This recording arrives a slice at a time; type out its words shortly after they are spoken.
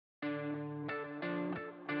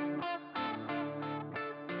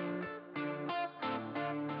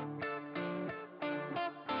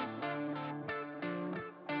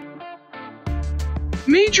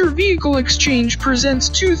Major Vehicle Exchange presents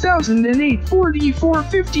 2008 Ford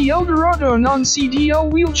E450 ElDorado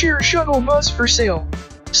Non-CDL Wheelchair Shuttle Bus for sale.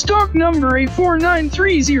 Stock number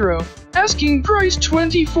A4930. Asking price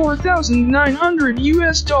 $24,900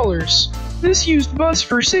 US. This used bus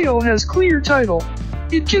for sale has clear title.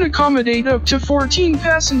 It can accommodate up to 14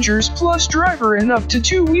 passengers plus driver and up to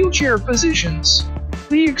 2 wheelchair positions.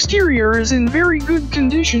 The exterior is in very good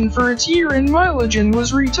condition for its year and mileage and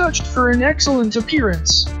was retouched for an excellent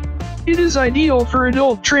appearance. It is ideal for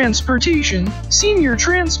adult transportation, senior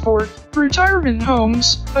transport, retirement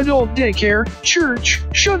homes, adult daycare, church,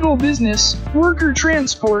 shuttle business, worker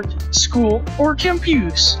transport, school, or camp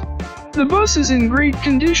use. The bus is in great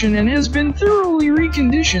condition and has been thoroughly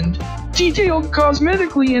reconditioned, detailed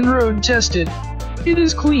cosmetically and road tested. It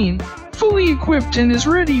is clean, fully equipped and is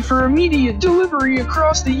ready for immediate delivery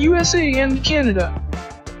across the USA and Canada.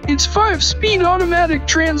 Its 5-speed automatic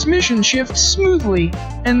transmission shifts smoothly,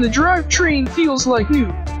 and the drivetrain feels like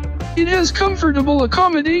new. It has comfortable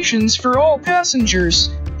accommodations for all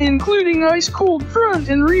passengers, including ice-cold front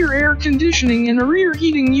and rear air conditioning and a rear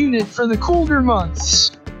heating unit for the colder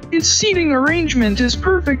months. Its seating arrangement is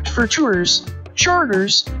perfect for tours,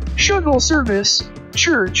 charters, shuttle service,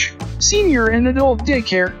 church, senior and adult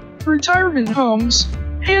daycare, retirement homes,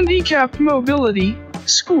 handicapped mobility,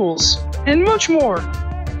 schools, and much more.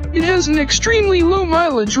 It has an extremely low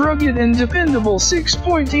mileage, rugged and dependable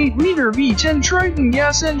 6.8-liter V10 Triton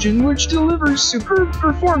gas engine which delivers superb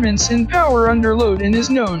performance and power under load and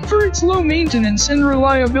is known for its low maintenance and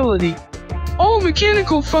reliability. All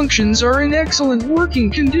mechanical functions are in excellent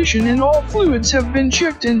working condition and all fluids have been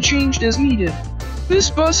checked and changed as needed.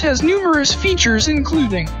 This bus has numerous features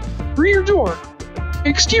including rear door,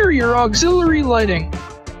 exterior auxiliary lighting,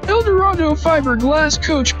 ElDorado fiberglass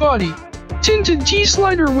coach body, tinted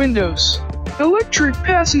T-slider windows, electric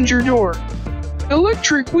passenger door,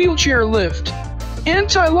 electric wheelchair lift,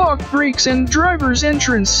 anti-lock brakes and driver's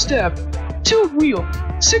entrance step, tilt wheel,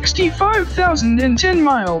 65,010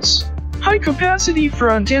 miles, high-capacity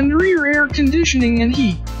front and rear air conditioning and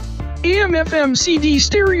heat, AM/FM CD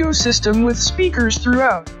stereo system with speakers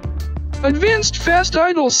throughout, advanced fast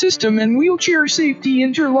idle system and wheelchair safety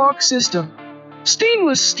interlock system,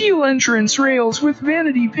 stainless steel entrance rails with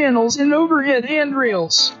vanity panels and overhead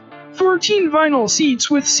handrails, 14 vinyl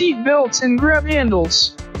seats with seat belts and grab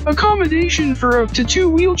handles, accommodation for up to 2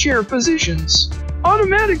 wheelchair positions,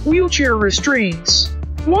 automatic wheelchair restraints,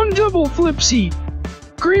 1 double flip seat,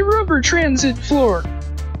 gray rubber transit floor,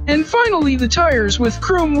 and finally the tires with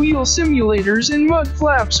chrome wheel simulators and mud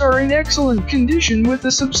flaps are in excellent condition with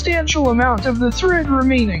a substantial amount of the thread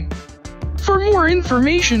remaining. For more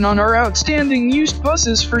information on our outstanding used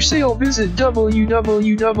buses for sale, visit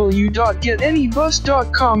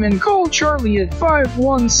www.getanybus.com and call Charlie at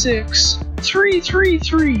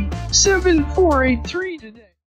 516-333-7483.